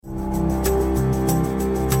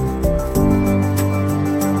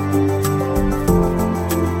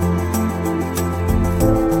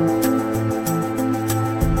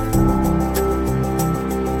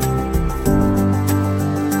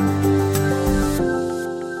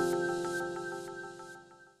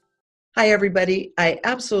Hi, everybody. I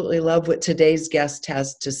absolutely love what today's guest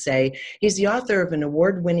has to say. He's the author of an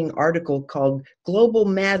award winning article called Global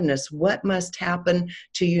Madness: What Must Happen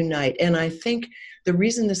to Unite? And I think the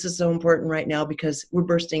reason this is so important right now, because we're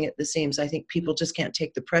bursting at the seams. I think people just can't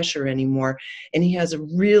take the pressure anymore. And he has a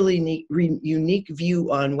really unique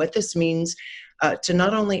view on what this means to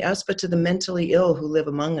not only us, but to the mentally ill who live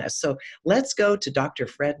among us. So let's go to Dr.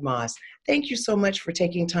 Fred Moss. Thank you so much for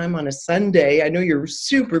taking time on a Sunday. I know you're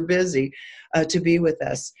super busy to be with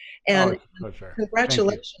us. And it's a pleasure. Thank you.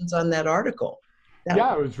 congratulations on that article. That,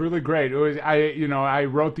 Yeah, it was really great. It was I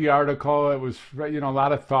wrote the article. It was a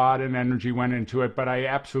lot of thought and energy went into it, but I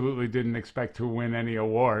absolutely didn't expect to win any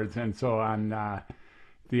awards. And so on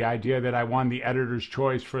the idea that I won the editor's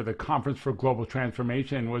choice for the Conference for Global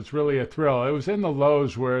Transformation was really a thrill. It was in the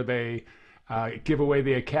Lowe's where they give away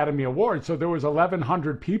the Academy Awards. So there was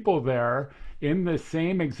 1,100 people there in the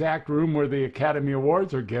same exact room where the Academy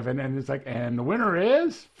Awards are given. And it's like, and the winner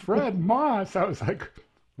is Fred Moss. I was like,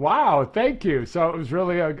 wow, thank you. So it was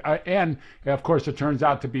really and of course it turns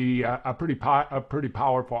out to be a pretty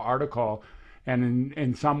powerful article, and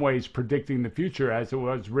in some ways predicting the future as it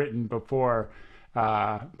was written before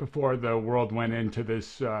the world went into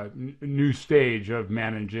this new stage of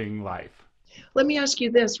managing life. Let me ask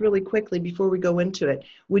you this really quickly before we go into it.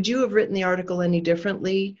 Would you have written the article any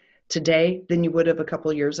differently today than you would have a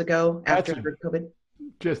couple of years ago That's after COVID?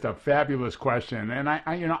 just a fabulous question, and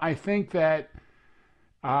I think that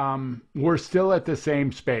we're still at the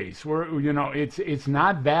same space. It's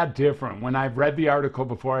not that different. When I've read the article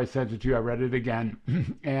before I sent it to you, I read it again,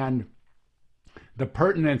 and the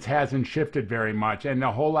pertinence hasn't shifted very much. And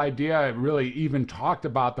the whole idea really even talked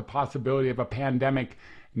about the possibility of a pandemic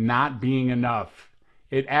not being enough.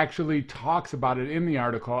 It actually talks about it in the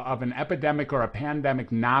article of an epidemic or a pandemic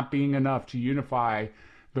not being enough to unify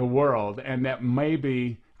the world, and that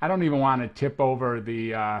maybe I don't even want to tip over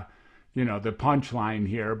the punchline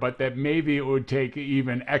here, but that maybe it would take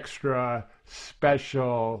even extra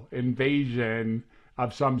special invasion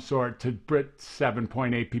of some sort to put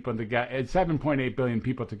 7.8 people together, 7.8 billion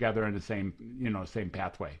people together in the same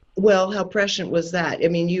pathway. Well, how prescient was that? I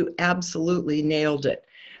mean, you absolutely nailed it.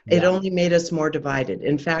 It Yeah, only made us more divided.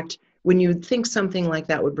 In fact, when you think something like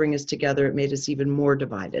that would bring us together, it made us even more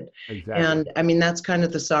divided. exactly. And I mean, that's kind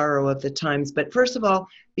of the sorrow of the times. But first of all,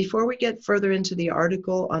 before we get further into the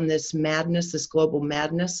article on this madness, this global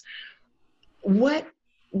madness, what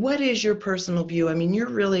what is your personal view? I mean, you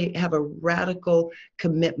really have a radical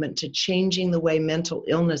commitment to changing the way mental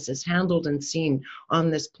illness is handled and seen on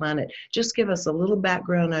this planet. Just give us a little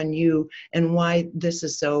background on you and why this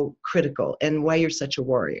is so critical and why you're such a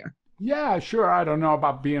warrior. Yeah, sure. I don't know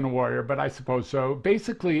about being a warrior, but I suppose so.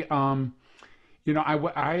 Basically, I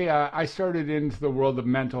started into the world of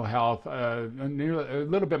mental health a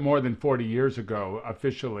little bit more than 40 years ago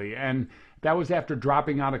officially, and that was after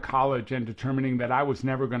dropping out of college and determining that I was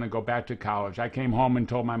never going to go back to college. I came home and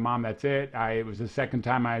told my mom that's it. It was the second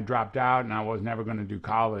time I had dropped out, and I was never going to do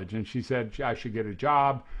college. And she said I should get a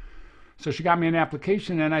job. So she got me an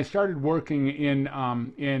application, and I started working in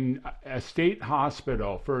a state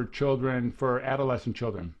hospital for children, for adolescent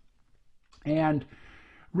children. And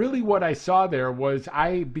really what I saw there was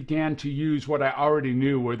I began to use what I already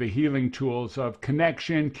knew were the healing tools of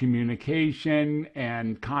connection, communication,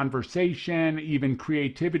 and conversation, even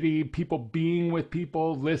creativity, people being with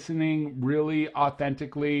people, listening really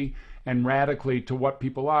authentically and radically to what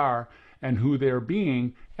people are and who they're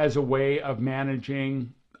being as a way of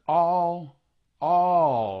managing all,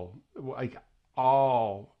 like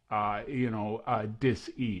all,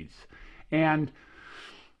 dis-ease. And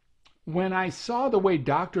when I saw the way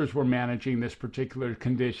doctors were managing this particular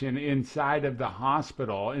condition inside of the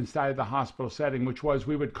hospital setting, which was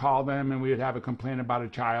we would call them and we would have a complaint about a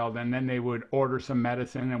child, and then they would order some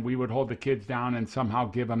medicine and we would hold the kids down and somehow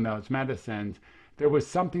give them those medicines. There was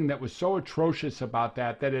something that was so atrocious about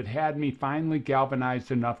that it had me finally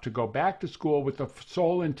galvanized enough to go back to school with the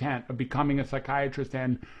sole intent of becoming a psychiatrist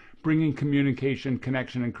and bringing communication,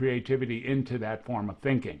 connection, and creativity into that form of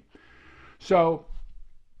thinking. So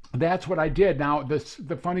that's what I did. Now, the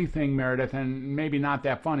funny thing, Meredith, and maybe not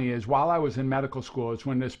that funny, is while I was in medical school is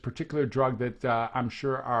when this particular drug that I'm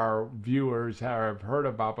sure our viewers have heard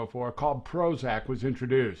about before, called Prozac, was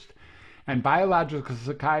introduced. And biological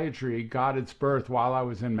psychiatry got its birth while I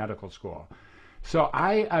was in medical school. So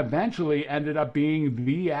I eventually ended up being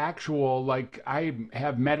the actual, like, I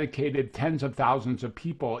have medicated tens of thousands of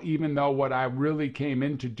people, even though what I really came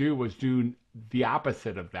in to do was do the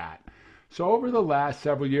opposite of that. So over the last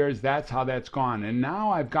several years, that's how that's gone. And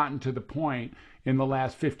now I've gotten to the point in the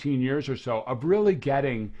last 15 years or so of really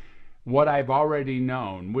getting what I've already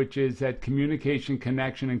known, which is that communication,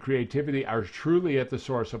 connection, and creativity are truly at the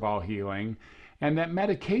source of all healing, and that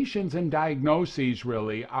medications and diagnoses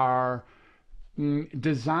really are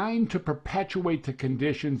designed to perpetuate the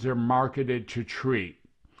conditions they're marketed to treat.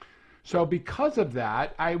 So, because of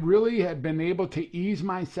that, I really have been able to ease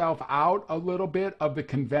myself out a little bit of the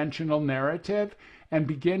conventional narrative and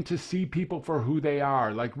begin to see people for who they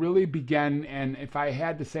are. Like, really begin, and if I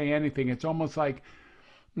had to say anything, it's almost like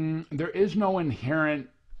there is no inherent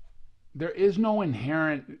I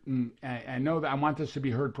know that I want this to be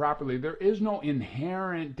heard properly. There is no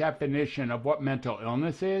inherent definition of what mental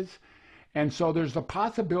illness is. And so there's the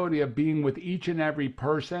possibility of being with each and every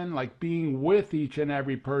person, like being with each and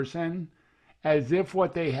every person, as if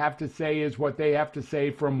what they have to say is what they have to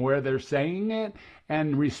say from where they're saying it,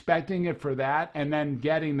 and respecting it for that, and then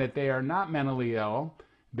getting that they are not mentally ill,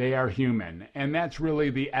 they are human. And that's really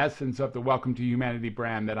the essence of the Welcome to Humanity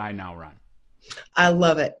brand that I now run. I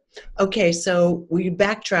love it. Okay, so we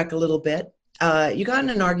backtrack a little bit. You got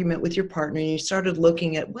in an argument with your partner and you started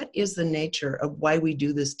looking at what is the nature of why we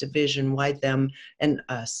do this division, why them and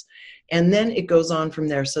us. And then it goes on from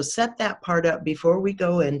there. So set that part up before we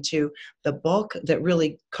go into the bulk that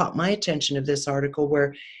really caught my attention of this article,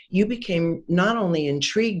 where you became not only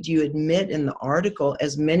intrigued, you admit in the article,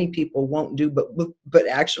 as many people won't do, but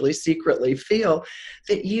actually secretly feel,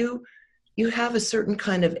 that you have a certain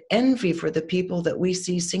kind of envy for the people that we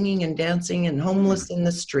see singing and dancing and homeless in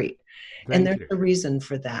the street. And Thank there's you. a reason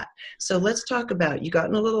for that. So let's talk about, you got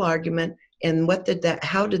in a little argument, and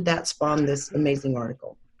how did that spawn this amazing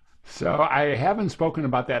article? So I haven't spoken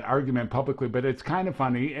about that argument publicly, but it's kind of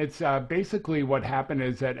funny. It's basically what happened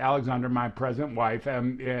is that Alexandra, my present wife,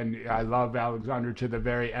 and I love Alexandra to the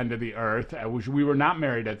very end of the earth, which we were not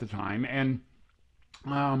married at the time, and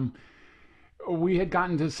um, we had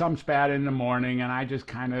gotten to some spat in the morning, and I just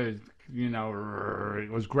kind of,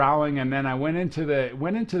 was growling, and then I went into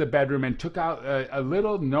the bedroom and took out a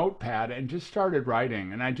little notepad and just started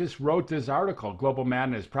writing, and I just wrote this article, Global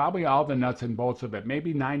Madness. Probably all the nuts and bolts of it,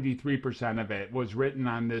 maybe 93% of it, was written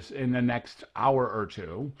on this in the next hour or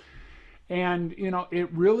two. And,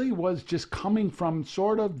 it really was just coming from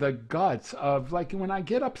sort of the guts of, like, when I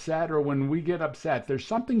get upset or when we get upset, there's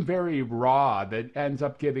something very raw that ends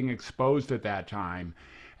up getting exposed at that time.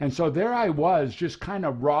 And so there I was, just kind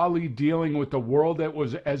of rawly dealing with the world that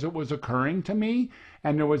was as it was occurring to me.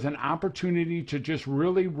 And there was an opportunity to just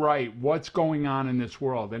really write what's going on in this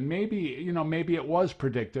world. And maybe it was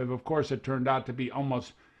predictive. Of course, it turned out to be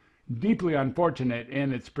almost deeply unfortunate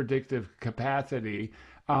in its predictive capacity.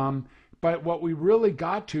 But what we really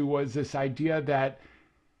got to was this idea that,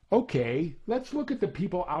 okay, let's look at the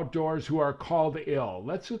people outdoors who are called ill.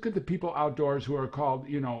 Let's look at the people outdoors who are called,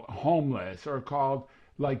 homeless, or called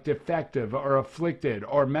like defective or afflicted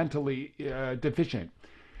or mentally deficient.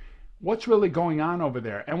 What's really going on over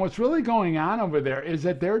there? And what's really going on over there is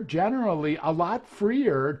that they're generally a lot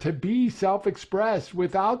freer to be self-expressed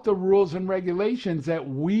without the rules and regulations that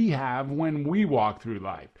we have when we walk through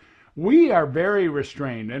life. We are very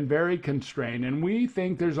restrained and very constrained, and we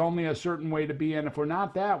think there's only a certain way to be, and if we're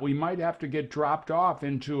not that, we might have to get dropped off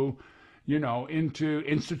into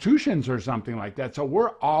institutions or something like that. So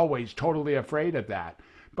we're always totally afraid of that.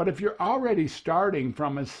 But if you're already starting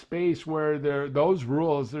from a space where those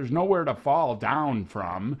rules, there's nowhere to fall down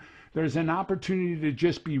from, there's an opportunity to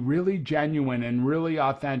just be really genuine and really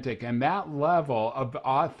authentic. And that level of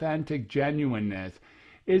authentic genuineness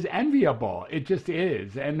is enviable. It just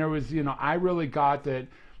is. And there was, I really got that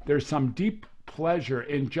there's some deep pleasure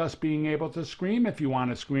in just being able to scream if you want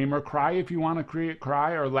to scream, or cry if you want to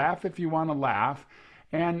cry, or laugh if you want to laugh,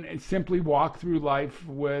 and simply walk through life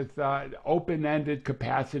with open-ended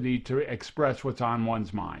capacity to express what's on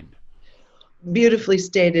one's mind. Beautifully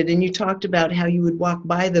stated. And you talked about how you would walk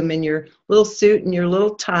by them in your little suit and your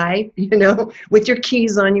little tie, with your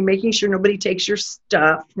keys on you, making sure nobody takes your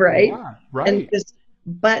stuff, right? Yeah, And right. this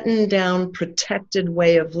buttoned down, protected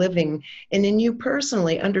way of living. And in you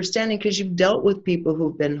personally understanding, because you've dealt with people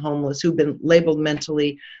who've been homeless, who've been labeled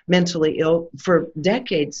mentally ill for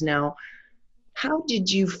decades now. How did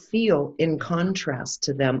you feel in contrast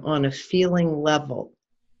to them on a feeling level?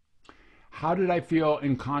 How did I feel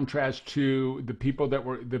in contrast to the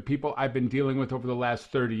people I've been dealing with over the last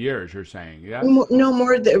 30 years, you're saying? Yes? No,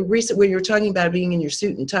 more the recent, when you were talking about being in your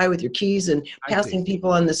suit and tie with your keys and I see. passing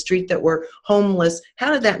people on the street that were homeless.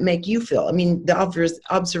 How did that make you feel? I mean, the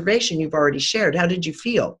observation you've already shared. How did you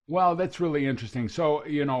feel? Well, that's really interesting. So,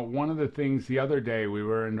 one of the things the other day we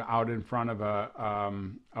were out in front of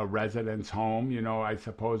a residence home. I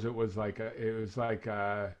suppose it was like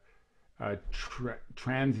a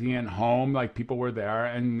transient home. Like people were there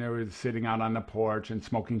and they were sitting out on the porch and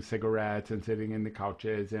smoking cigarettes and sitting in the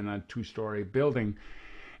couches in a 2-story building.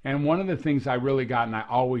 And one of the things I really got, and I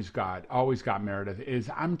always got Meredith, is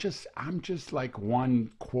I'm just like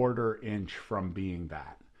 1/4 inch from being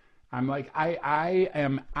that. I'm like, I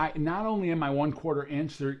not only am I 1/4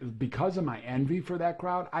 inch there, because of my envy for that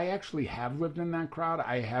crowd. I actually have lived in that crowd.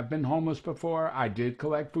 I have been homeless before. I did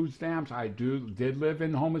collect food stamps. Did live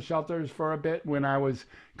in homeless shelters for a bit when I was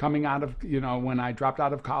coming out of, when I dropped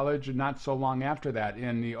out of college, and not so long after that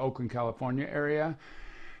in the Oakland, California area.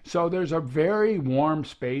 So there's a very warm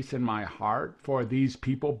space in my heart for these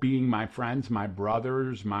people being my friends, my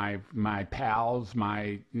brothers, my pals,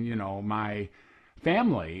 my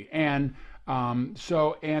family. And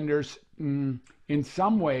and there's in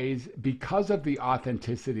some ways, because of the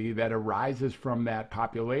authenticity that arises from that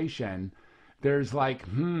population, there's like,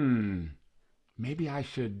 maybe I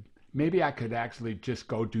could actually just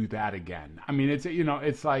go do that again. I mean,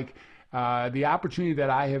 it's like the opportunity that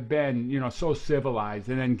I have been, so civilized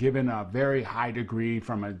and then given a very high degree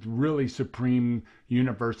from a really supreme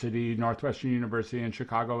university, Northwestern University in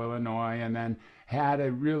Chicago, Illinois, and then had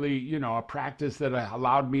a really, a practice that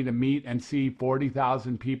allowed me to meet and see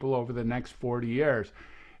 40,000 people over the next 40 years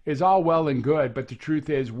is all well and good. But the truth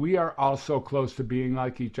is, we are all so close to being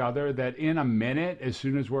like each other that in a minute, as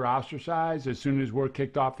soon as we're ostracized, as soon as we're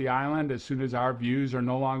kicked off the island, as soon as our views are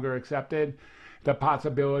no longer accepted, the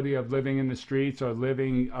possibility of living in the streets or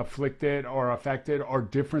living afflicted or affected or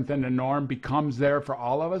different than the norm becomes there for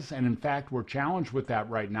all of us. And in fact, we're challenged with that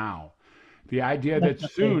right now. The idea that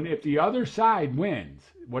soon, if the other side wins,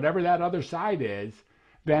 whatever that other side is,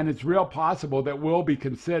 then it's real possible that we'll be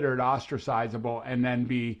considered ostracizable and then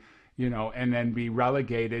be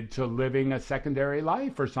relegated to living a secondary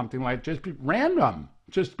life or something like just be random,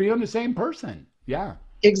 just being the same person. Yeah.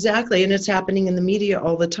 Exactly. And it's happening in the media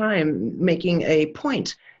all the time, making a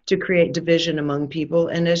point to create division among people.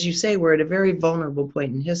 And as you say, we're at a very vulnerable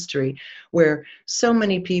point in history where so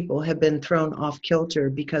many people have been thrown off kilter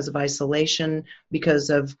because of isolation, because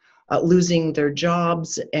of losing their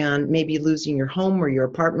jobs and maybe losing your home or your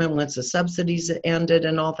apartment once the subsidies ended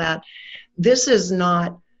and all that. This is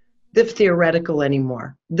not the theoretical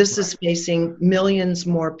anymore. This is facing millions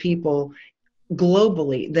more people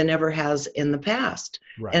globally than ever has in the past.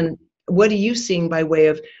 Right. And what are you seeing by way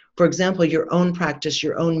of, for example, your own practice,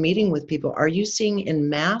 your own meeting with people? Are you seeing in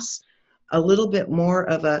mass a little bit more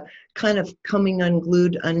of a kind of coming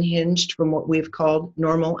unglued, unhinged from what we've called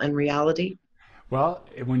normal and reality? Well,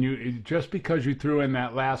 just because you threw in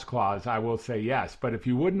that last clause, I will say yes. But if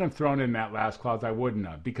you wouldn't have thrown in that last clause, I wouldn't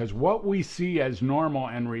have. Because what we see as normal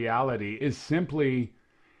and reality is simply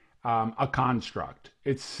a construct.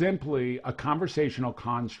 It's simply a conversational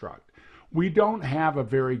construct. We don't have a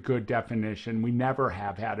very good definition. We never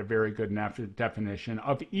have had a very good definition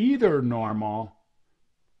of either normal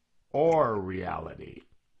or reality.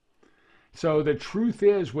 So the truth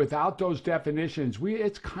is, without those definitions,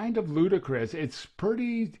 it's kind of ludicrous. It's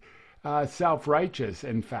pretty self-righteous,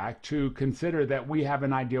 in fact, to consider that we have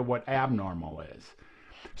an idea what abnormal is.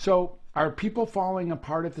 So are people falling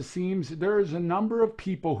apart at the seams? There's a number of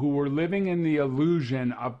people who were living in the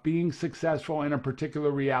illusion of being successful in a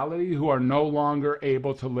particular reality who are no longer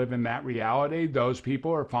able to live in that reality. Those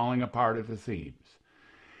people are falling apart at the seams.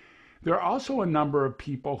 There are also a number of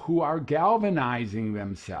people who are galvanizing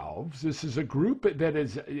themselves. This is a group that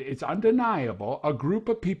it's undeniable, a group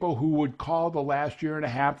of people who would call the last year and a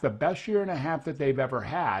half the best year and a half that they've ever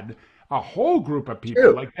had. A whole group of people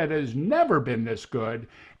True. like that has never been this good,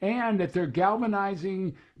 and that they're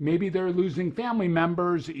galvanizing. Maybe they're losing family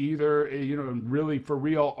members, either really for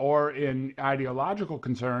real or in ideological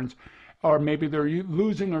concerns, or maybe they're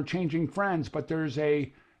losing or changing friends. But there's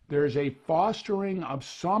a fostering of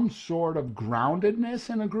some sort of groundedness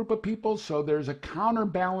in a group of people. So there's a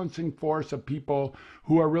counterbalancing force of people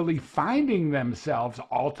who are really finding themselves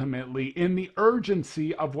ultimately in the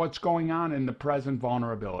urgency of what's going on in the present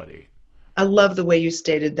vulnerability. I love the way you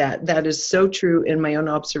stated that. That is so true in my own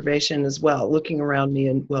observation as well, looking around me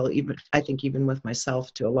and, well, even with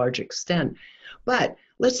myself to a large extent. But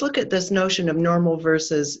let's look at this notion of normal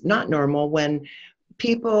versus not normal when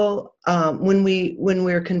people, when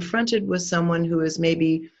we're confronted with someone who is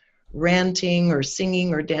maybe ranting or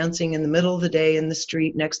singing or dancing in the middle of the day in the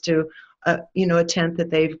street next to a tent that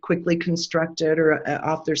they've quickly constructed or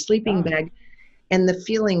off their sleeping bag, and the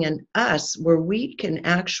feeling in us where we can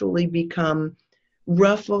actually become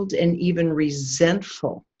ruffled and even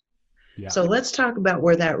resentful. Yeah. So let's talk about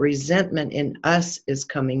where that resentment in us is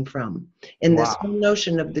coming from, in this whole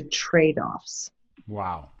notion of the trade-offs.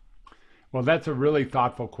 Wow. Well, that's a really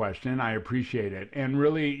thoughtful question. I appreciate it. And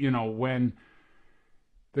really, when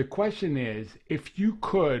the question is, if you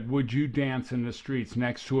could, would you dance in the streets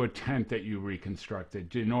next to a tent that you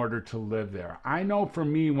reconstructed in order to live there? I know for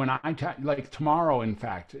me, when like tomorrow, in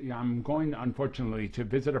fact, I'm going, unfortunately, to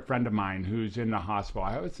visit a friend of mine who's in the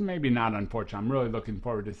hospital. It's maybe not unfortunate. I'm really looking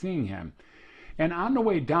forward to seeing him. And on the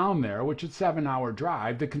way down there, which is a 7-hour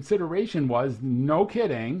drive, the consideration was, no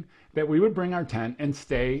kidding, that we would bring our tent and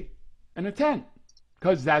stay in a tent.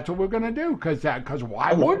 Because that's what we're going to do. Because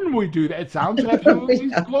why wouldn't we do that? It sounds absolutely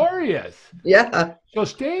Yeah. glorious. Yeah. So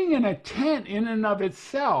staying in a tent in and of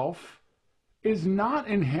itself is not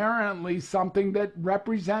inherently something that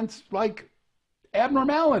represents like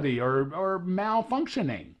abnormality or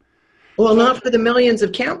malfunctioning. Well, So not for the millions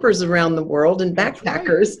of campers around the world and that's right.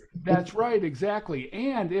 backpackers. That's right, exactly.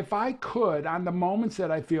 And if I could, on the moments that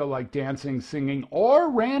I feel like dancing, singing, or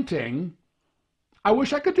ranting, I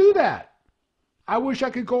wish I could do that. I wish I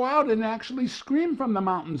could go out and actually scream from the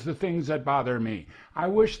mountains the things that bother me. I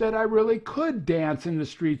wish that I really could dance in the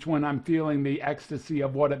streets when I'm feeling the ecstasy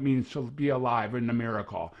of what it means to be alive in the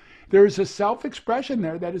miracle. There's a self-expression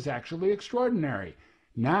there that is actually extraordinary.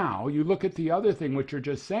 Now, you look at the other thing which you're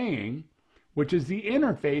just saying, which is the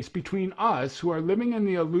interface between us who are living in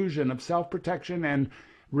the illusion of self-protection and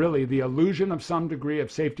really the illusion of some degree of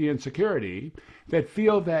safety and security, that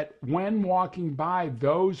feel that when walking by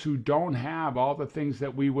those who don't have all the things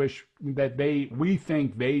that we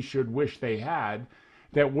think they should wish they had,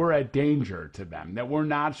 that we're a danger to them, that we're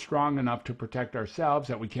not strong enough to protect ourselves,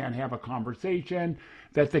 that we can't have a conversation,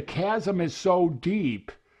 that the chasm is so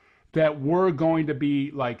deep that we're going to be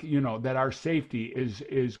like, that our safety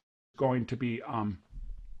is going to be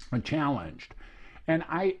challenged. And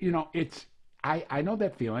I know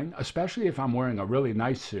that feeling, especially if I'm wearing a really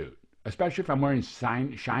nice suit, especially if I'm wearing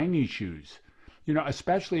shiny shoes,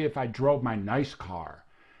 especially if I drove my nice car.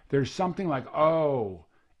 There's something like, oh,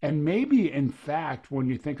 and maybe in fact, when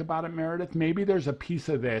you think about it, Meredith, maybe there's a piece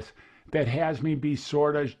of this that has me be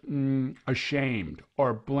sort of ashamed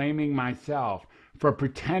or blaming myself for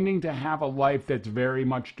pretending to have a life that's very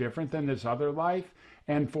much different than this other life,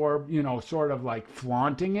 and for, sort of like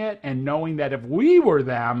flaunting it and knowing that if we were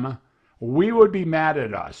them, we would be mad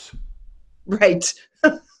at us. Right.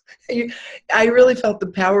 I really felt the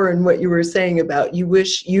power in what you were saying about you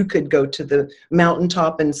wish you could go to the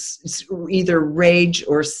mountaintop and either rage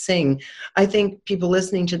or sing. I think people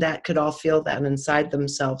listening to that could all feel that inside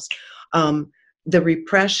themselves. The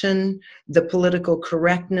repression, the political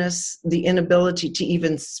correctness, the inability to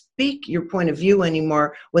even speak your point of view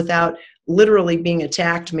anymore without literally being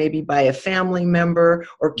attacked maybe by a family member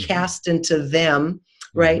or Mm-hmm. cast into them.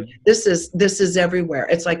 Right. Mm-hmm. This is everywhere.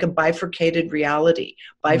 It's like a bifurcated reality,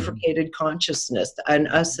 Mm-hmm. bifurcated consciousness, and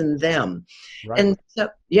us and them. Right. And so,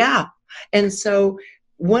 yeah. And so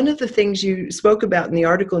one of the things you spoke about in the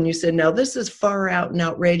article, and you said, now this is far out and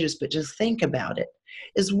outrageous, but just think about it,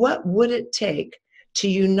 is what would it take to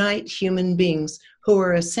unite human beings who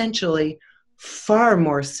are essentially far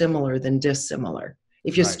more similar than dissimilar?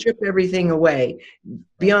 If you Right. strip everything away Right.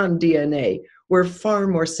 beyond DNA, we're far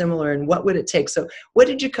more similar. And what would it take? So what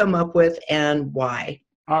did you come up with and why?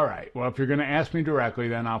 All right. Well, if you're going to ask me directly,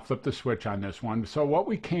 then I'll flip the switch on this one. So what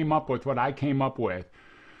I came up with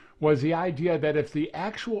was the idea that if the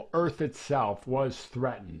actual Earth itself was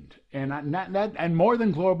threatened, and and more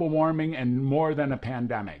than global warming and more than a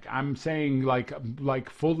pandemic, I'm saying like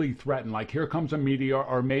fully threatened, like here comes a meteor,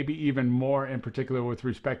 or maybe even more in particular with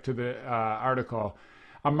respect to the article,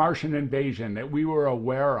 a Martian invasion that we were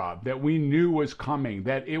aware of, that we knew was coming,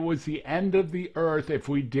 that it was the end of the Earth if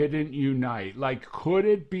we didn't unite. Like, could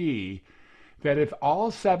it be that if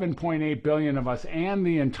all 7.8 billion of us and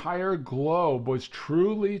the entire globe was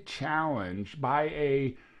truly challenged by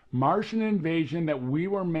a Martian invasion that we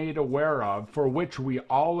were made aware of, for which we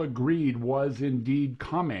all agreed was indeed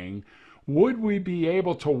coming, would we be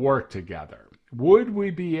able to work together? Would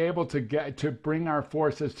we be able to get to bring our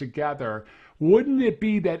forces together? Wouldn't it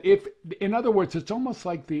be that if, in other words, it's almost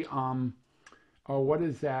like the what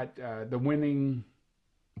is that? The winning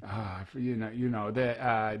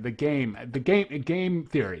game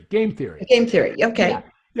theory. Game theory. Yeah, Okay.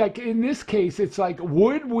 like in this case, it's like,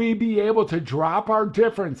 would we be able to drop our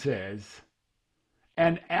differences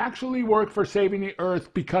and actually work for saving the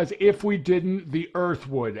Earth? Because if we didn't, the Earth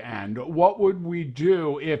would end. What would we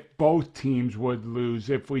do if both teams would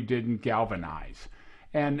lose if we didn't galvanize?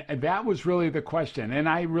 And that was really the question. And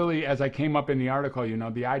I really, as I came up in the article,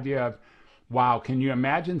 the idea of, wow, can you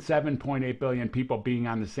imagine 7.8 billion people being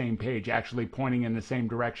on the same page, actually pointing in the same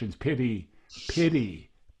directions? Pity,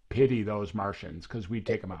 pity, pity those Martians, because we'd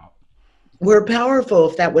take them out. We're powerful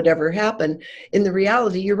if that would ever happen. In the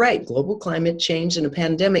reality, you're right. Global climate change and a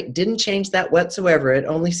pandemic didn't change that whatsoever. It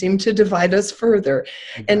only seemed to divide us further.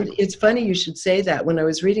 And Exactly. it's funny you should say that. When I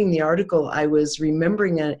was reading the article, I was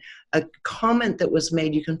remembering a comment that was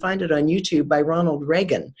made, you can find it on YouTube, by Ronald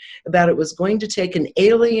Reagan, about it was going to take an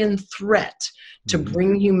alien threat to Hmm.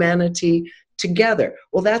 bring humanity together.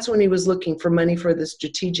 Well, that's when he was looking for money for the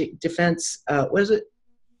strategic defense, was it?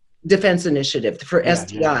 Defense Initiative for Yeah, yeah,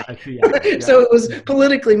 SDI. SEI. Yeah. So it was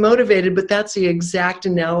politically motivated, but that's the exact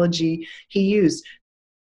analogy he used.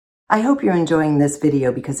 I hope you're enjoying this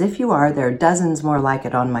video, because if you are, there are dozens more like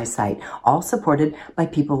it on my site, all supported by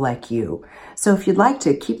people like you. So if you'd like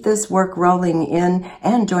to keep this work rolling in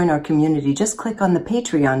and join our community, just click on the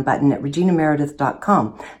Patreon button at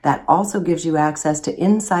reginameredith.com. That also gives you access to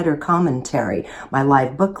insider commentary, my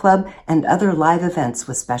live book club, and other live events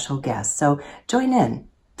with special guests. So join in.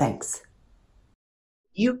 Thanks.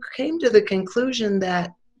 You came to the conclusion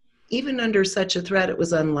that even under such a threat, it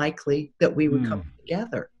was unlikely that we would come Hmm.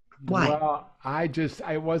 together. Why? Well,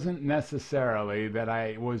 I wasn't necessarily that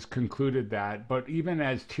I was concluded that, but even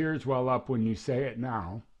as tears well up when you say it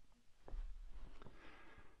now,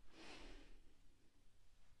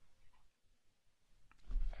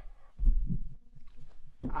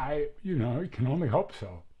 you can only hope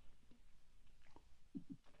so.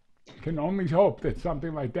 Can only hope that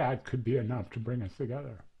something like that could be enough to bring us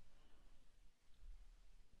together.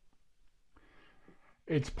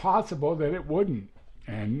 It's possible that it wouldn't.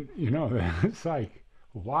 And, it's like,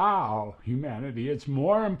 wow, humanity, it's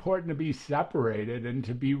more important to be separated and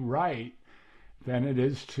to be right than it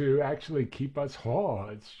is to actually keep us whole.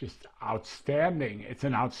 It's just outstanding. It's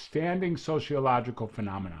an outstanding sociological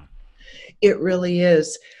phenomenon. It really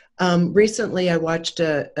is. Recently, I watched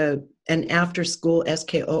an after-school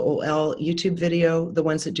SKOOL YouTube video, the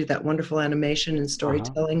ones that do that wonderful animation and Uh-huh.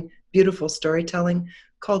 storytelling, beautiful storytelling,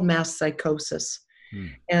 called Mass Psychosis. Hmm.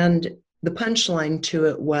 And the punchline to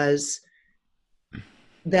it was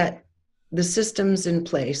that the systems in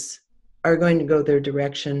place are going to go their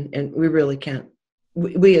direction, and we really can't,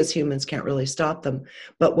 we as humans can't really stop them.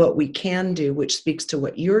 But what we can do, which speaks to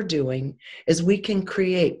what you're doing, is we can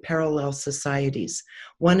create parallel societies,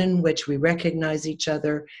 one in which we recognize each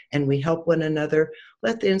other and we help one another.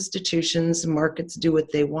 Let the institutions and markets do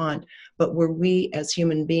what they want, but where we as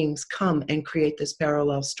human beings come and create this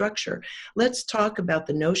parallel structure. Let's talk about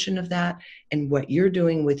the notion of that and what you're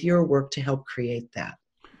doing with your work to help create that.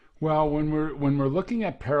 Well, when we're looking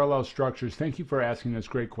at parallel structures, thank you for asking this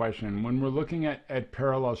great question. When we're looking at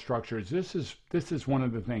parallel structures, this is one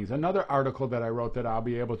of the things. Another article that I wrote that I'll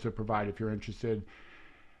be able to provide if you're interested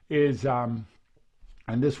is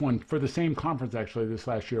and this one for the same conference actually this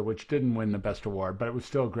last year, which didn't win the best award, but it was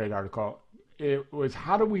still a great article. It was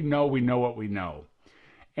how do we know what we know?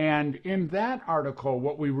 And in that article,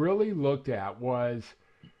 what we really looked at was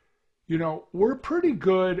we're pretty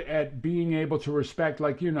good at being able to respect,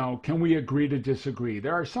 like, can we agree to disagree?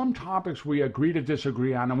 There are some topics we agree to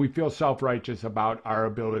disagree on, and we feel self righteous about our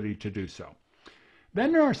ability to do so.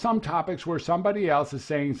 Then there are some topics where somebody else is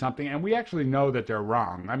saying something, and we actually know that they're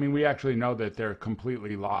wrong. I mean, we actually know that they're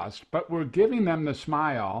completely lost, but we're giving them the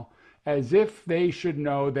smile as if they should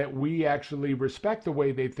know that we actually respect the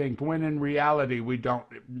way they think, when in reality, we don't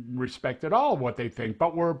respect at all what they think,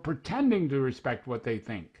 but we're pretending to respect what they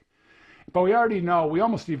think. But we already know, we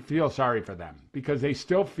almost even feel sorry for them because they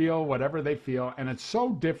still feel whatever they feel. And it's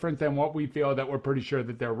so different than what we feel that we're pretty sure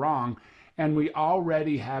that they're wrong. And we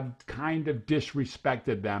already have kind of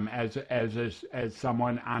disrespected them as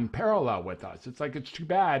someone on parallel with us. It's like, it's too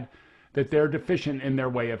bad that they're deficient in their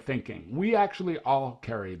way of thinking. We actually all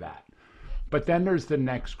carry that. But then there's the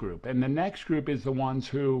next group. And the next group is the ones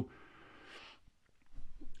who,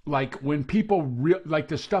 like, when people, like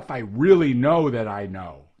the stuff I really know that I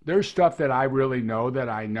know, there's stuff that I really know that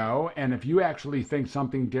I know, and if you actually think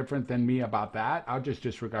something different than me about that, I'll just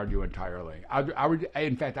disregard you entirely.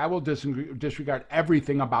 In fact, I will disregard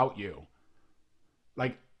everything about you,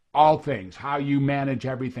 like all things, how you manage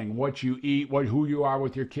everything, what you eat, who you are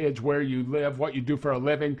with your kids, where you live, what you do for a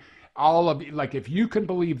living, all of like if you can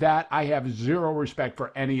believe that, I have zero respect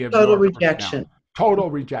for any of Total your personnel. rejection. Total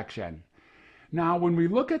rejection. Now, when we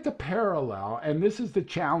look at the parallel, and this is the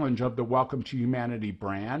challenge of the Welcome to Humanity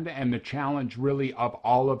brand, and the challenge really of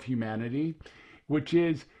all of humanity, which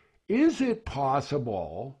is it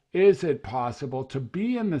possible to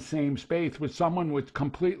be in the same space with someone with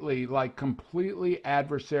completely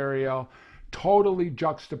adversarial, totally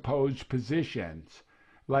juxtaposed positions,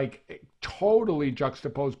 like totally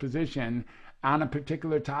juxtaposed position on a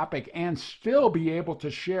particular topic, and still be able to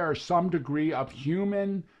share some degree of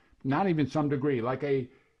human, not even some degree,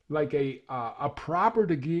 like a proper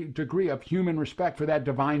degree of human respect for that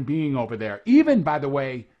divine being over there. Even, by the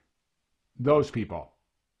way, those people,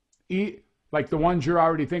 like the ones you're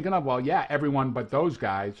already thinking of. Well, yeah, everyone but those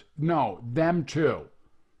guys. No, them too.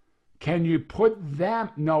 Can you put them?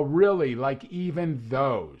 No, really, like even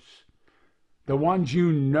those. The ones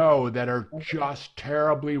you know that are just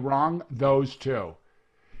terribly wrong, those two.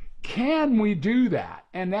 Can we do that?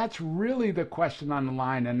 And that's really the question on the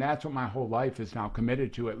line. And that's what my whole life is now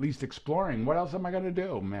committed to, at least exploring. What else am I going to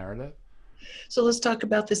do, Meredith? So let's talk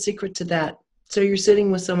about the secret to that. So you're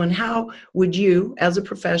sitting with someone. How would you, as a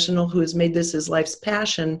professional who has made this his life's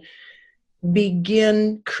passion,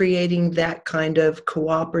 begin creating that kind of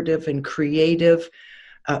cooperative and creative,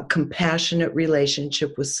 compassionate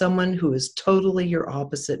relationship with someone who is totally your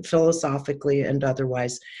opposite, philosophically and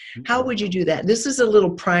otherwise? How would you do that? This is a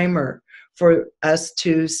little primer for us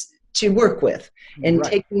to work with, and Right.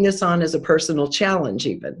 taking this on as a personal challenge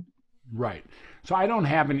even. Right. So I don't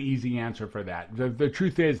have an easy answer for that. The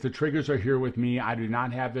truth is, the triggers are here with me. I do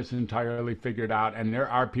not have this entirely figured out. And there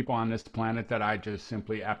are people on this planet that I just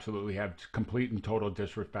simply absolutely have complete and total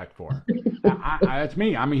disrespect for. That's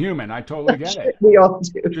me. I'm a human. I totally get it. We all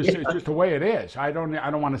do. It's just the way it is. I don't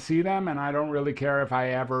want to see them, and I don't really care if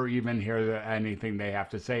I ever even hear anything they have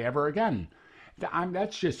to say ever again.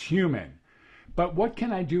 That's just human. But what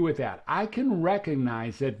can I do with that? I can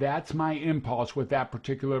recognize that that's my impulse with that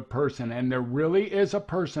particular person. And there really is a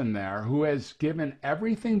person there who has given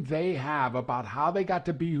everything they have about how they got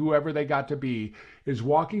to be whoever they got to be, is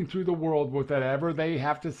walking through the world with whatever they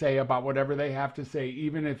have to say about whatever they have to say,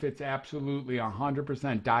 even if it's absolutely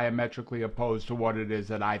 100% diametrically opposed to what it is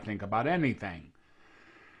that I think about anything.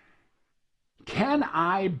 Can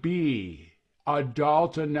I be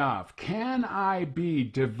adult enough? Can I be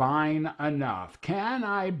divine enough? Can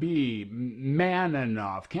I be man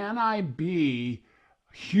enough? Can I be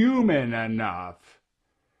human enough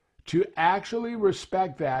to actually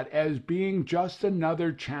respect that as being just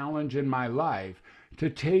another challenge in my life,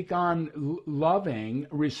 to take on loving,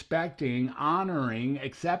 respecting, honoring,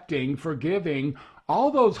 accepting, forgiving,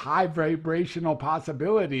 all those high vibrational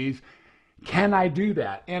possibilities? Can I do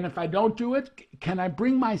that? And if I don't do it, can I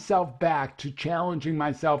bring myself back to challenging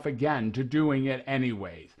myself again to doing it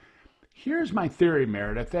anyways? Here's my theory,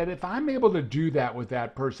 Meredith, that if I'm able to do that with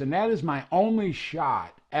that person, that is my only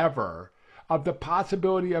shot ever of the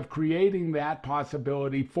possibility of creating that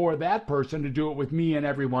possibility for that person to do it with me and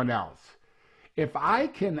everyone else. If I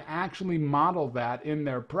can actually model that in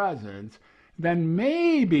their presence, then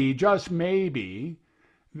maybe, just maybe,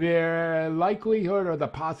 their likelihood or the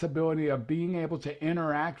possibility of being able to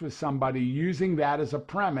interact with somebody using that as a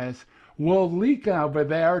premise will leak over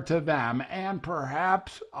there to them, and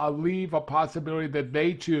perhaps leave a possibility that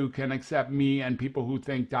they too can accept me and people who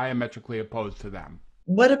think diametrically opposed to them.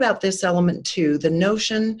 What about this element too? The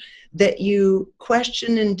notion that you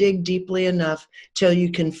question and dig deeply enough till you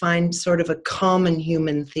can find sort of a common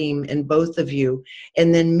human theme in both of you,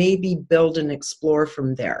 and then maybe build and explore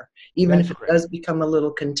from there, even if it does become a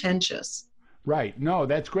little contentious. Right. No,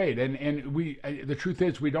 that's great. And the truth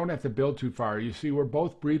is, we don't have to build too far. You see, we're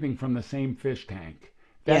both breathing from the same fish tank.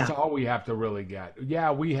 That's all we have to really get.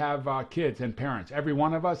 Yeah, we have kids and parents. Every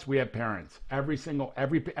one of us, we have parents. Every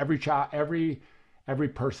child, every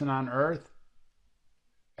person on earth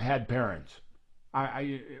had parents.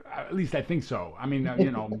 At least I think so. I mean,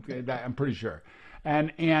 I'm pretty sure.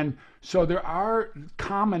 And so there are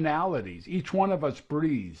commonalities. Each one of us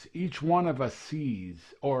breathes. Each one of us sees,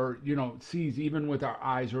 or sees even with our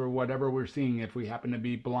eyes or whatever we're seeing, if we happen to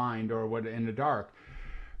be blind or what in the dark.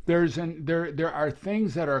 There are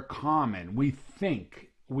things that are common. We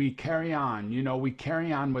think, we carry on. We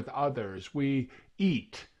carry on with others. We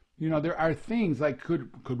eat. There are things like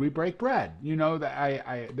could we break bread?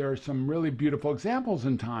 There are some really beautiful examples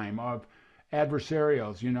in time of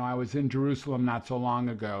adversarials. I was in Jerusalem not so long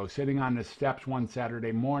ago, sitting on the steps one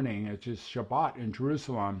Saturday morning. It's just Shabbat in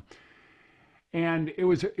Jerusalem, and it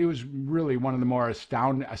was really one of the more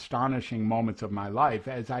astonishing moments of my life,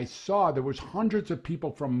 as I saw there was hundreds of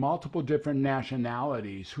people from multiple different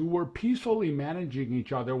nationalities who were peacefully managing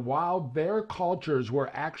each other while their cultures were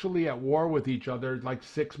actually at war with each other, like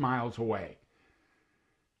 6 miles away.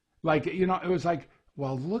 It was like,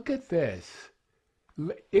 well, look at this.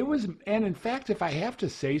 It was, and in fact, if I have to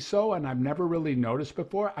say so, and I've never really noticed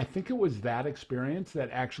before, I think it was that experience that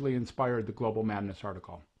actually inspired the Global Madness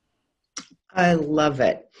article. I love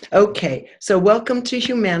it. Okay, so welcome to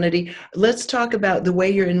humanity. Let's talk about the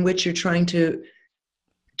way in which you're trying to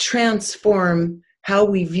transform how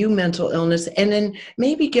we view mental illness, and then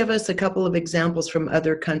maybe give us a couple of examples from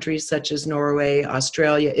other countries such as Norway,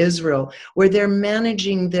 Australia, Israel, where they're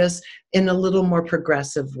managing this in a little more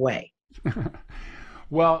progressive way.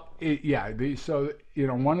 Well, yeah. So,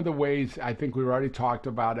 one of the ways I think we already talked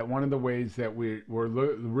about it, one of the ways that we're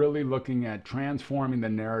really looking at transforming the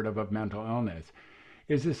narrative of mental illness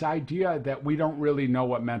is this idea that we don't really know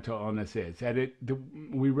what mental illness is, that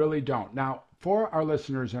we really don't. Now, for our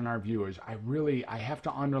listeners and our viewers, I have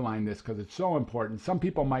to underline this because it's so important. Some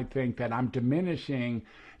people might think that I'm diminishing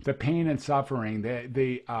the pain and suffering,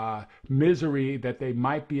 the misery that they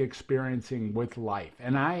might be experiencing with life.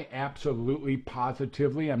 And I absolutely,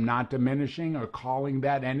 positively am not diminishing or calling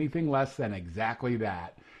that anything less than exactly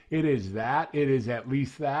that. It is that, it is at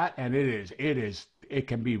least that, and it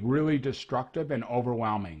can be really destructive and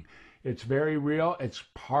overwhelming. It's very real. It's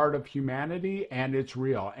part of humanity, and it's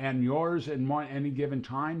real. And yours in any given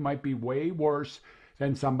time might be way worse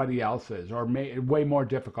than somebody else's, or way more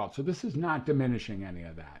difficult. So this is not diminishing any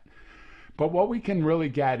of that. But what we can really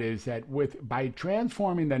get is that by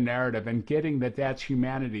transforming the narrative and getting that that's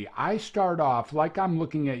humanity, I start off like I'm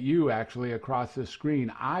looking at you actually across the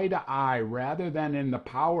screen, eye to eye, rather than in the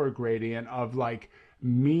power gradient of like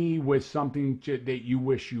me with something that you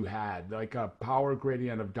wish you had, like a power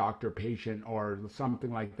gradient of doctor patient or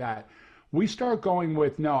something like that. We start going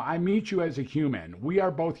with, no, I meet you as a human. We are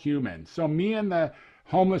both humans. So me and the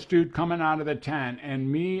homeless dude coming out of the tent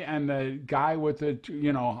and me and the guy with the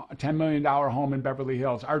 $10 million home in Beverly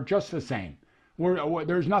Hills are just the same.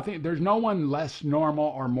 There's no one less normal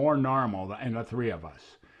or more normal than the three of us.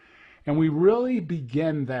 And we really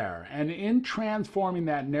begin there. And in transforming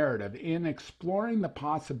that narrative, in exploring the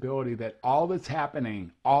possibility that all that's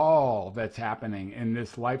happening in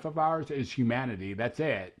this life of ours is humanity, that's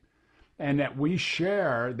it, and that we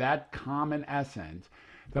share that common essence,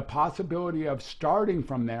 the possibility of starting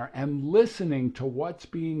from there and listening to what's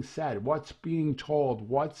being said, what's being told,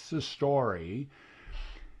 what's the story.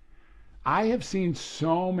 I have seen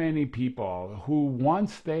so many people who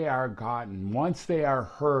once they are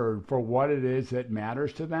heard for what it is that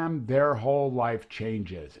matters to them, their whole life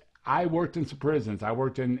changes. I worked in some prisons. I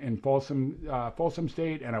worked in Folsom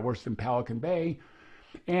State, and I worked in Pelican Bay.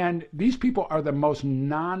 And these people are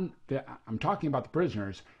I'm talking about the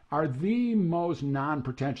prisoners, are the most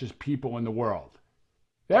non-pretentious people in the world.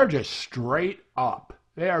 They're just straight up.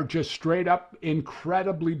 They are just straight up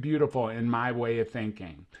incredibly beautiful in my way of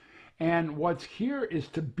thinking. And what's here is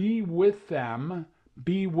to be with them,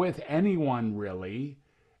 be with anyone really,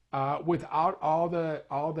 without all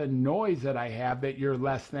the noise that I have that you're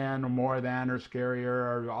less than or more than or scarier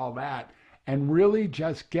or all that, and really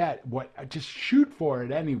just just shoot for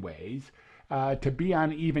it anyways, to be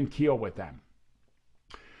on even keel with them.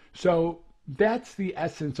 So that's the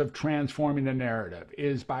essence of transforming the narrative,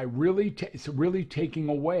 is by really taking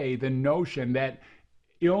away the notion that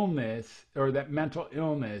illness or that mental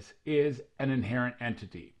illness is an inherent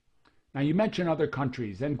entity. Now, you mentioned other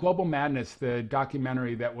countries, and Global Madness, the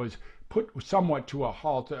documentary that was put somewhat to a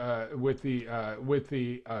halt with the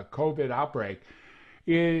COVID outbreak,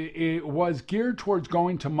 it was geared towards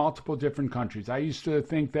going to multiple different countries. I used to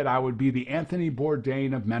think that I would be the Anthony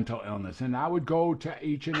Bourdain of mental illness, and I would go to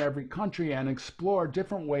each and every country and explore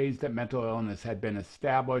different ways that mental illness had been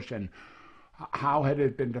established and how had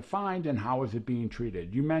it been defined and how was it being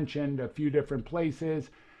treated. You mentioned a few different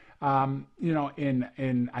places. In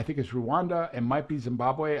I think it's Rwanda, it might be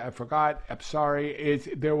Zimbabwe, I forgot, I'm sorry.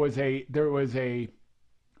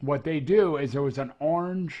 What they do is there was an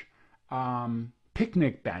orange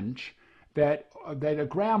picnic bench that a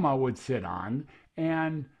grandma would sit on,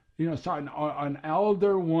 and so an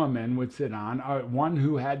elder woman would sit on, one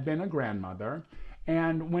who had been a grandmother.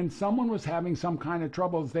 And when someone was having some kind of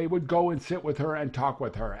troubles, they would go and sit with her and talk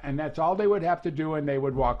with her. And that's all they would have to do, and they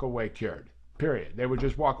would walk away cured, period. They would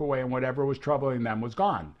just walk away, and whatever was troubling them was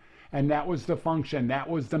gone. And that was the function. That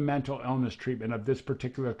was the mental illness treatment of this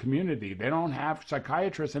particular community. They don't have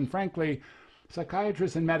psychiatrists, and frankly,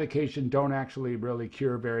 psychiatrists and medication don't actually really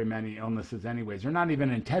cure very many illnesses anyways. They're not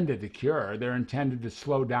even intended to cure. They're intended to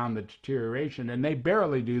slow down the deterioration, and they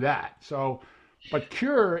barely do that. But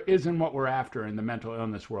cure isn't what we're after in the mental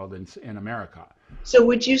illness world in America. So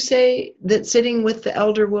would you say that sitting with the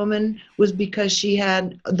elder woman was because she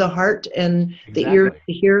had the heart and the ear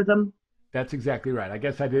to hear them? That's exactly right. I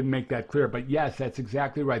guess I didn't make that clear, but yes, that's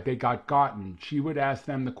exactly right. They got gotten. She would ask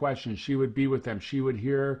them the questions. She would be with them. She would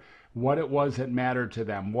hear what it was that mattered to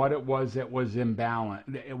them, what it was that was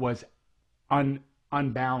imbalanced, it was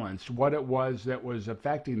unbalanced, what it was that was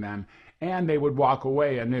affecting them, and they would walk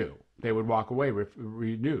away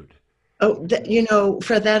renewed. Oh,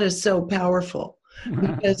 Fred, that is so powerful.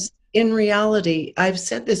 Because in reality, I've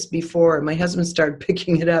said this before, my husband started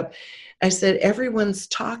picking it up. I said, everyone's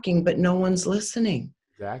talking, but no one's listening.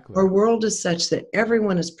 Our Exactly. world is such that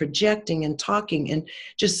everyone is projecting and talking and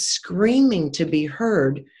just screaming to be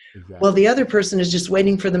heard, while Exactly. the other person is just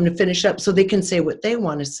waiting for them to finish up so they can say what they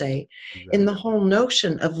want to say. And the Exactly. whole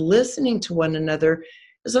notion of listening to one another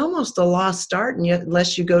is almost a lost art, and yet,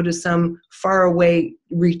 unless you go to some faraway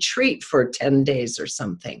retreat for 10 days or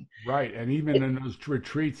something. Right. And even It, in those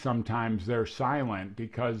retreats, sometimes they're silent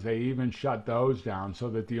because they even shut those down so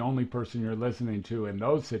that the only person you're listening to in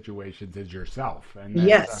those situations is yourself. And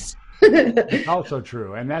yes. that's also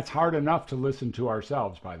true. And that's hard enough to listen to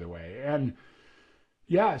ourselves, by the way. And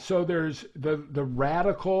yeah, so there's the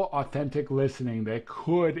radical, authentic listening that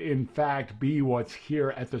could, in fact, be what's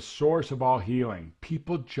here at the source of all healing.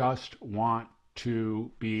 People just want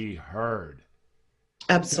to be heard.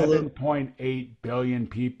 Absolutely. 7.8 billion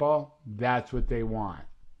people, that's what they want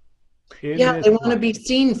in Yeah, this they want to life. be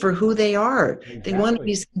seen for who they are. They want to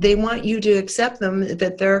Exactly. be, they want you to accept them,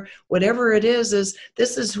 that they're whatever it is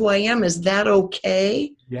this is who I am. Is that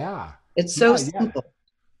okay? Yeah. It's so Yeah. Yeah. simple.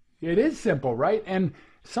 It is simple, right? And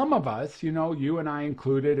some of us, you and I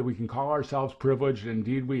included, we can call ourselves privileged.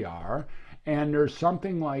 Indeed, we are. And there's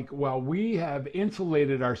something like, well, we have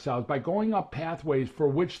insulated ourselves by going up pathways for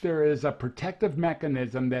which there is a protective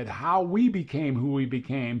mechanism that how we became who we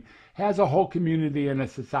became has a whole community and a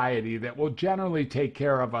society that will generally take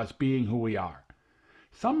care of us being who we are.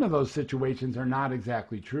 Some of those situations are not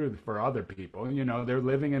exactly true for other people. They're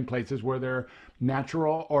living in places where they're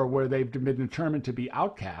natural or where they've been determined to be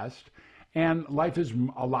outcast. And life is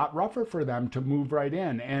a lot rougher for them to move right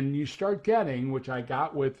in. And you start getting, which I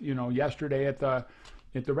got with, yesterday at the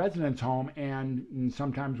residence home, and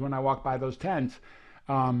sometimes when I walk by those tents,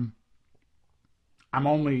 um, I'm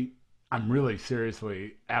only, I'm really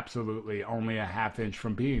seriously, absolutely only a half inch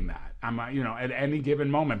from being that. At any given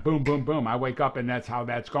moment, boom, boom, boom, I wake up and that's how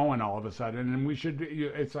that's going all of a sudden. And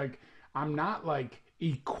it's like, I'm not like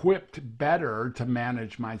equipped better to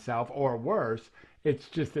manage myself or worse. It's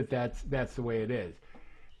just that's the way it is.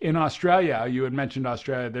 In Australia, you had mentioned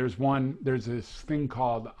Australia. There's this thing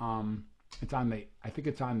called, I think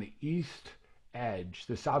it's on the east edge,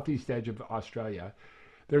 the southeast edge of Australia.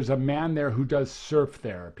 There's a man there who does surf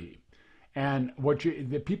therapy. And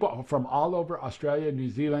the people from all over Australia, New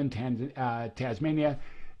Zealand, Tasmania,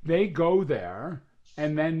 they go there,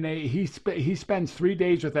 and then he spends 3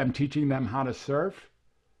 days with them teaching them how to surf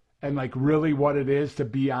and like really what it is to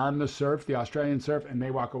be on the surf, the Australian surf, and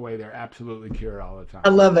they walk away. They're absolutely cured all the I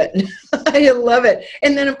time. love it. I love it.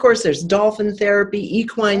 And then, of course, there's dolphin therapy,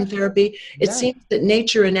 equine Yes, therapy. It yes, seems that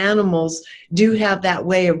nature and animals do have that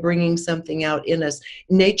way of bringing something out in us.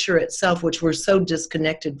 Nature itself, which we're so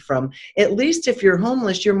disconnected from. At least if you're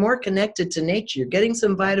homeless, you're more connected to nature. You're getting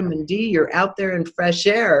some vitamin D. You're out there in fresh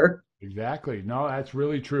air. exactly. No, that's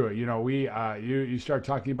really true. You start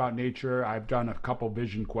talking about nature. I've done a couple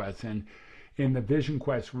vision quests, and in the vision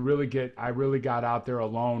quest, I really got out there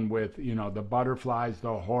alone with the butterflies,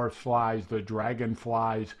 the horseflies, the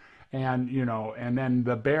dragonflies, and then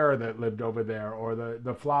the bear that lived over there, or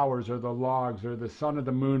the flowers, or the logs, or the sun, or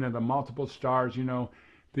the moon, and the multiple stars.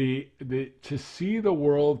 The to see the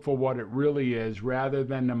world for what it really is, rather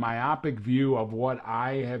than the myopic view of what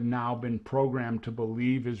I have now been programmed to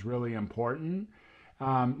believe is really important.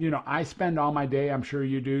 I spend all my day, I'm sure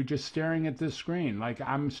you do, just staring at this screen. Like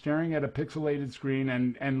I'm staring at a pixelated screen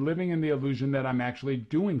and living in the illusion that I'm actually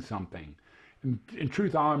doing something. In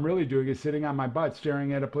truth, all I'm really doing is sitting on my butt,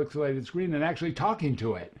 staring at a pixelated screen and actually talking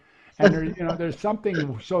to it. And there's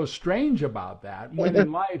something so strange about that. When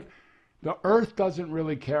in life, the earth doesn't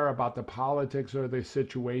really care about the politics or the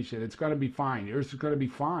situation. It's going to be fine. The earth is going to be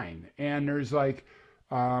fine. And there's like,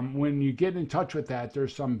 when you get in touch with that,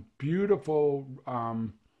 there's some beautiful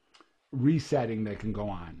resetting that can go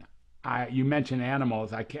on. You mentioned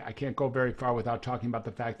animals. I can't go very far without talking about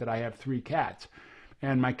the fact that I have 3 cats.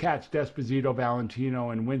 And my cats, Desposito,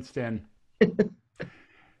 Valentino, and Winston,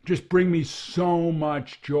 just bring me so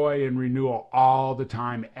much joy and renewal all the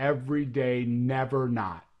time, every day, never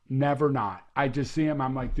not. Never not. I just see them.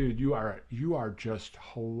 I'm like, dude, you are just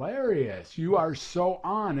hilarious. You are so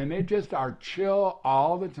on, and they just are chill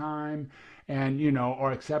all the time, and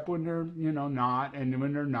or except when they're not, and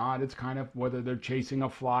when they're not, it's kind of whether they're chasing a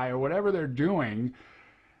fly or whatever they're doing.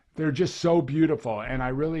 They're just so beautiful, and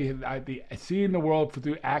seeing the world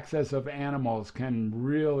through access of animals can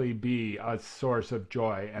really be a source of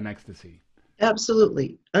joy and ecstasy.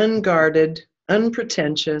 Absolutely. Unguarded,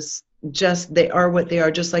 unpretentious, just they are what they are,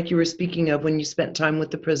 just like you were speaking of when you spent time with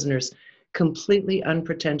the prisoners. completely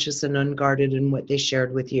unpretentious and unguarded in what they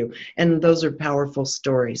shared with you. And those are powerful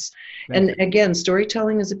stories. Thank And you. again,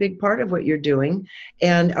 storytelling is a big part of what you're doing.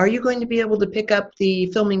 And are you going to be able to pick up the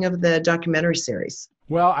filming of the documentary series?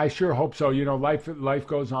 Well, I sure hope so. You know, life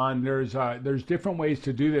goes on. There's different ways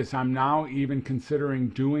to do this. I'm now even considering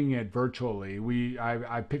doing it virtually.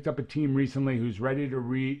 I picked up a team recently who's ready to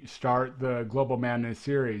restart the Global Madness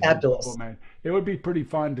series. Fabulous. It would be pretty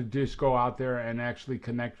fun to just go out there and actually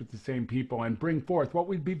connect with the same people and bring forth what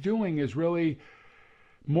we'd be doing is really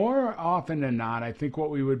more often than not, I think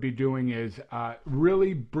what we would be doing is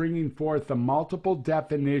really bringing forth the multiple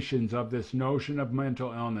definitions of this notion of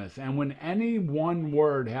mental illness. And when any one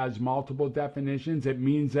word has multiple definitions, it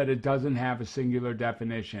means that it doesn't have a singular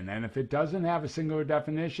definition. And if it doesn't have a singular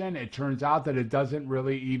definition, it turns out that it doesn't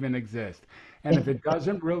really even exist. And if it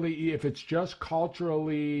doesn't really, if it's just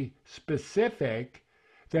culturally specific,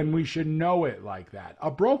 then we should know it like that.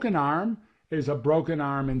 A broken arm is a broken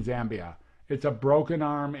arm in Zambia. It's a broken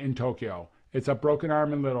arm in Tokyo. It's a broken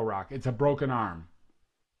arm in Little Rock. It's a broken arm.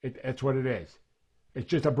 It's what it is. It's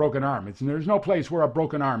just a broken arm. There's no place where a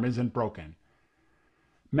broken arm isn't broken.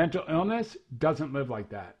 Mental illness doesn't live like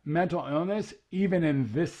that. Mental illness, even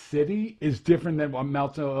in this city, is different than what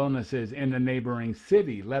mental illness is in the neighboring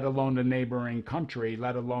city, let alone the neighboring country,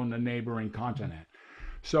 let alone the neighboring continent.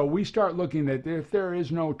 So we start looking at if there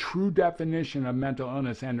is no true definition of mental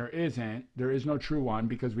illness, and there is no true one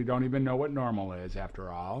because we don't even know what normal is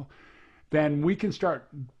after all, then we can start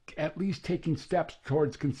at least taking steps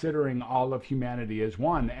towards considering all of humanity as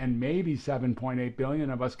one. And maybe 7.8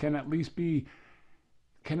 billion of us can at least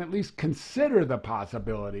consider the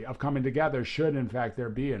possibility of coming together should in fact there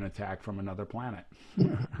be an attack from another planet.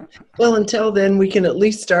 Well, until then, we can at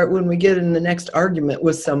least start when we get in the next argument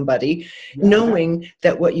with somebody, knowing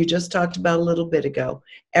that what you just talked about a little bit ago,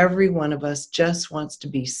 every one of us just wants to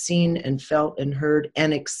be seen and felt and heard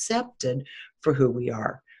and accepted for who we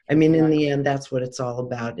are. I mean, in the end, that's what it's all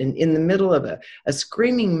about. And in the middle of a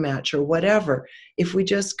screaming match or whatever, if we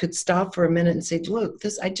just could stop for a minute and say, look,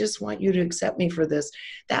 I just want you to accept me for this,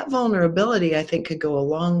 that vulnerability, I think, could go a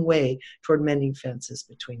long way toward mending fences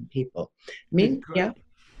between people. I mean, yeah,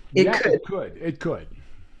 it could. It could.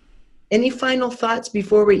 Any final thoughts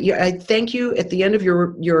before I thank you at the end of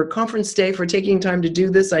your conference day for taking time to do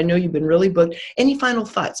this. I know you've been really booked. Any final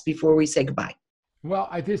thoughts before we say goodbye? Well,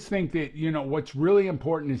 I just think that, what's really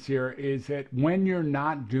important is that when you're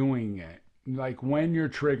not doing it, like when you're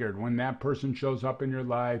triggered, when that person shows up in your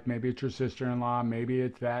life, maybe it's your sister-in-law, maybe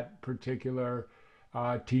it's that particular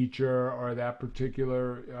teacher or that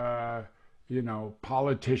particular,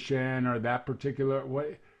 politician or that particular,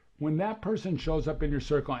 when that person shows up in your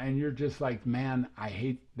circle and you're just like, man, I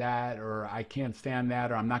hate that, or I can't stand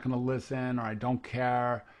that, or I'm not going to listen, or I don't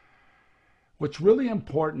care. What's really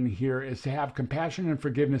important here is to have compassion and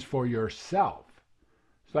forgiveness for yourself.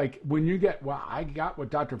 It's like when you I got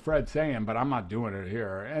what Dr. Fred's saying, but I'm not doing it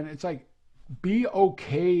here. And it's like, be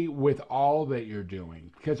okay with all that you're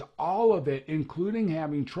doing, because all of it, including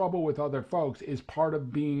having trouble with other folks, is part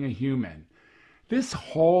of being a human. This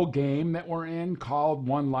whole game that we're in called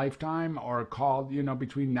One Lifetime, or called,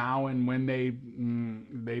 between now and when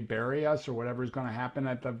they bury us or whatever is going to happen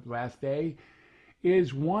at the last day,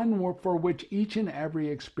 is one for which each and every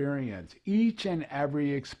experience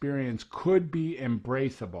could be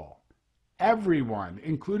embraceable. Everyone,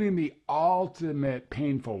 including the ultimate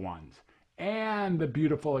painful ones and the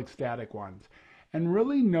beautiful ecstatic ones. And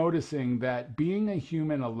really noticing that being a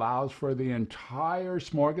human allows for the entire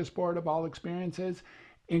smorgasbord of all experiences,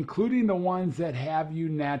 including the ones that have you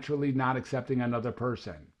naturally not accepting another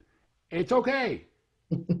person. It's okay.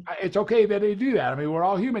 It's okay that they do that. I mean, we're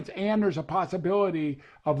all humans, and there's a possibility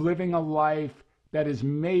of living a life that is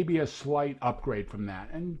maybe a slight upgrade from that.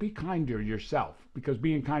 And be kind to yourself, because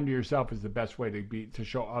being kind to yourself is the best way to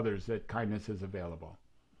show others that kindness is available.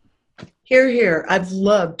 Hear, hear. I've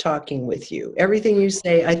loved talking with you. Everything you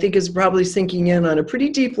say, I think, is probably sinking in on a pretty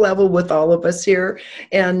deep level with all of us here.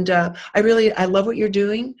 And I love what you're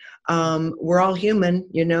doing. We're all human,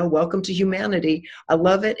 welcome to humanity. I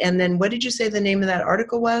love it. And then what did you say the name of that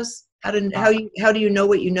article was? How do you know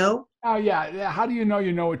what you know? Oh yeah. How do you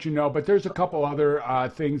know what you know? But there's a couple other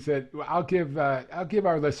things that I'll give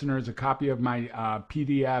our listeners a copy of my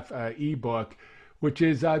PDF ebook, which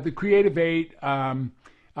is The Creative Eight,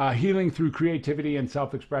 Healing Through Creativity and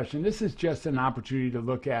Self-Expression. This is just an opportunity to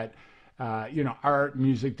look at art,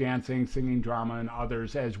 music, dancing, singing, drama, and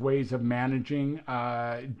others as ways of managing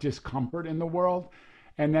discomfort in the world.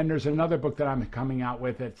 And then there's another book that I'm coming out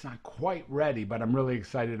with that's not quite ready, but I'm really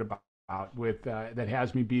excited about, that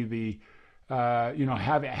has me be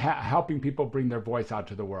helping people bring their voice out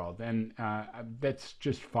to the world, and that's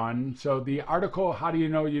just fun. So the article, how do you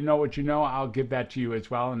know what you know? I'll give that to you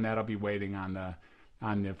as well, and that'll be waiting on the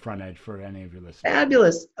front edge for any of your listeners.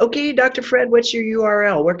 Fabulous. Okay, Dr. Fred, what's your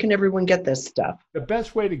URL? Where can everyone get this stuff? The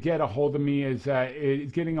best way to get a hold of me is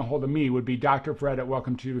getting a hold of me would be Dr. Fred at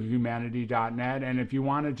welcometohumanity.net. And if you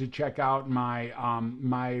wanted to check out my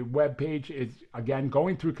my webpage, is again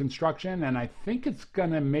going through construction, and I think it's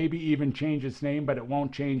gonna maybe even change its name, but it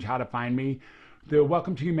won't change how to find me. The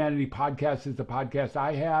Welcome to Humanity podcast is the podcast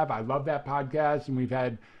I have. I love that podcast, and we've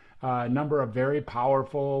had a number of very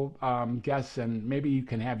powerful guests, and maybe you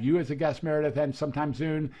can have you as a guest, Meredith, and sometime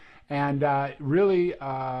soon. And really,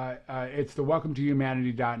 it's the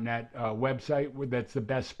welcometohumanity.net website. That's the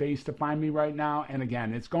best space to find me right now. And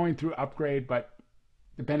again, it's going through upgrade, but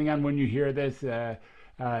depending on when you hear this,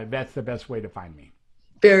 that's the best way to find me.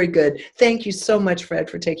 Very good. Thank you so much, Fred,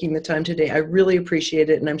 for taking the time today. I really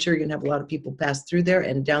appreciate it, and I'm sure you're going to have a lot of people pass through there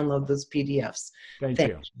and download those PDFs. Thank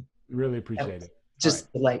you. Really appreciate it.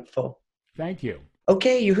 Just delightful. Thank you.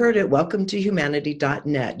 Okay, you heard it. Welcome to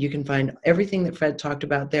humanity.net. You can find everything that Fred talked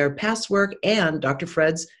about there, past work and Dr.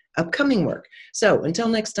 Fred's upcoming work. So until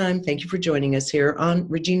next time, thank you for joining us here on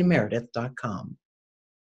reginameredith.com.